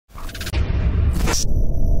When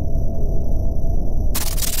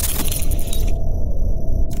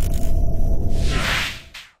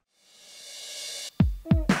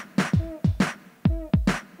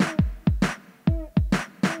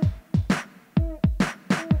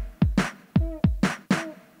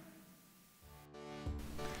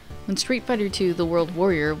Street Fighter II: The World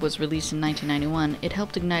Warrior was released in 1991, it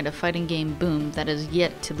helped ignite a fighting game boom that has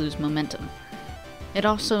yet to lose momentum. It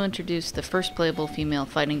also introduced the first playable female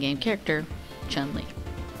fighting game character, Chun-Li.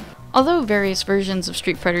 Although various versions of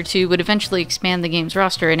Street Fighter II would eventually expand the game's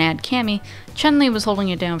roster and add Cammy, Chun-Li was holding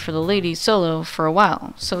it down for the ladies solo for a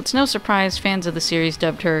while, so it's no surprise fans of the series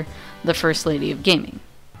dubbed her the First Lady of Gaming.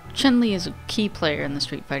 Chun-Li is a key player in the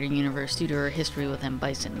Street Fighter universe due to her history with M.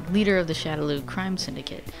 Bison, leader of the Shadaloo crime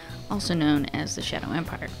syndicate, also known as the Shadow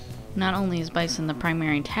Empire. Not only is Bison the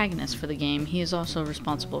primary antagonist for the game, he is also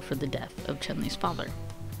responsible for the death of Chun-Li's father.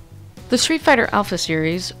 The Street Fighter Alpha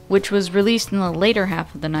series, which was released in the later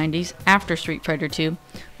half of the 90s after Street Fighter II,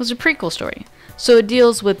 was a prequel story, so it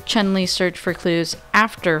deals with Chun-Li's search for clues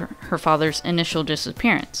after her father's initial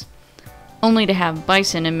disappearance, only to have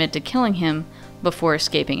Bison admit to killing him before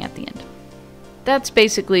escaping at the end. That's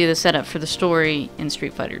basically the setup for the story in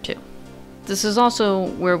Street Fighter II. This is also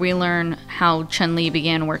where we learn how Chun-Li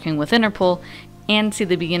began working with Interpol and see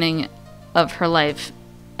the beginning of her life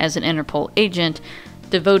as an Interpol agent,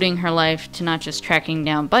 devoting her life to not just tracking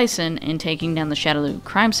down Bison and taking down the Shadaloo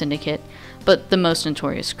crime syndicate, but the most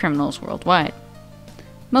notorious criminals worldwide.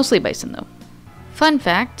 Mostly Bison, though. Fun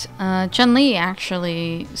fact, Chun-Li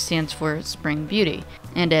actually stands for Spring Beauty,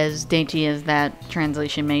 and as dainty as that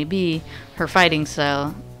translation may be, her fighting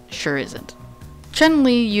style sure isn't.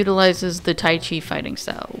 Chun-Li utilizes the Tai Chi fighting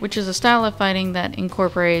style, which is a style of fighting that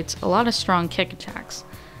incorporates a lot of strong kick attacks.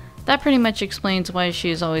 That pretty much explains why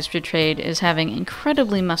she is always portrayed as having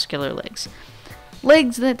incredibly muscular legs.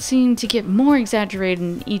 Legs that seem to get more exaggerated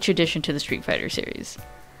in each addition to the Street Fighter series.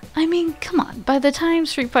 I mean, come on, by the time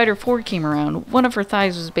Street Fighter IV came around, one of her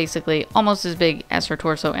thighs was basically almost as big as her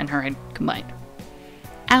torso and her head combined.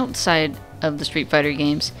 Outside of the Street Fighter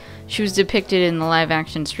games, she was depicted in the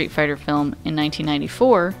live-action Street Fighter film in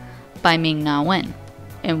 1994 by Ming-Na Wen.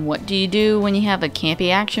 And what do you do when you have a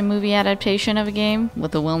campy action movie adaptation of a game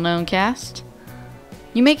with a well-known cast?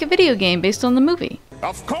 You make a video game based on the movie.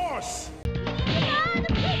 Of course!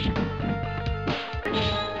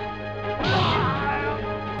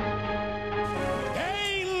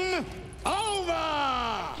 Game over!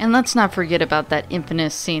 And let's not forget about that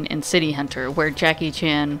infamous scene in City Hunter where Jackie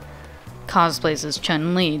Chan cosplays as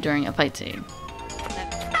Chun-Li during a fight scene.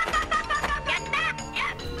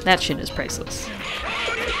 That shit is priceless.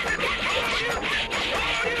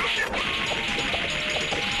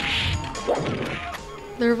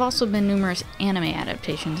 There have also been numerous anime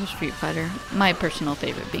adaptations of Street Fighter, my personal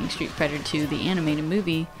favorite being Street Fighter II: The Animated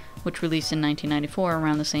Movie, which released in 1994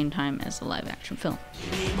 around the same time as the live-action film.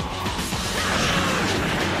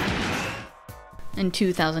 In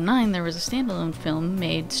 2009, there was a standalone film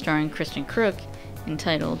made starring Kristen Crook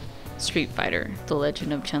entitled Street Fighter: The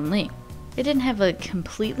Legend of Chun-Li. It didn't have a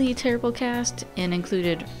completely terrible cast and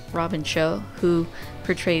included Robin Shou, who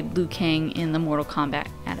portrayed Liu Kang in the Mortal Kombat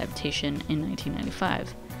adaptation in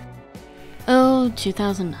 1995. Oh,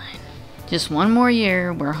 2009. Just one more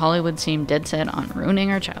year where Hollywood seemed dead set on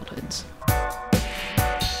ruining our childhoods.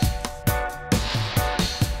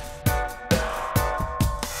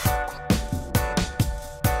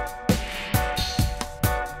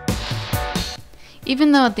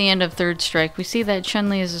 Even though at the end of Third Strike we see that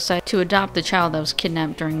Chun-Li has decided to adopt the child that was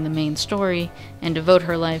kidnapped during the main story and devote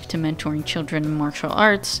her life to mentoring children in martial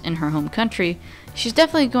arts in her home country, she's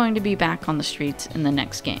definitely going to be back on the streets in the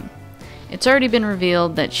next game. It's already been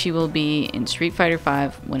revealed that she will be in Street Fighter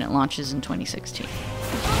V when it launches in 2016.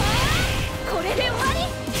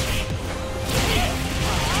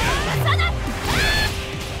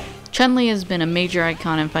 Chun-Li has been a major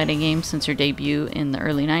icon in fighting games since her debut in the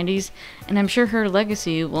early 90s, and I'm sure her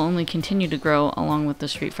legacy will only continue to grow along with the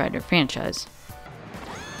Street Fighter franchise.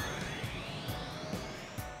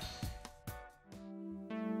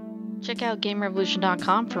 Check out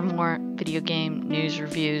GameRevolution.com for more video game news,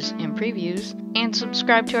 reviews, and previews, and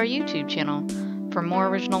subscribe to our YouTube channel for more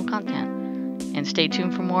original content. And stay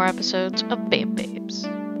tuned for more episodes of BAMF Babes.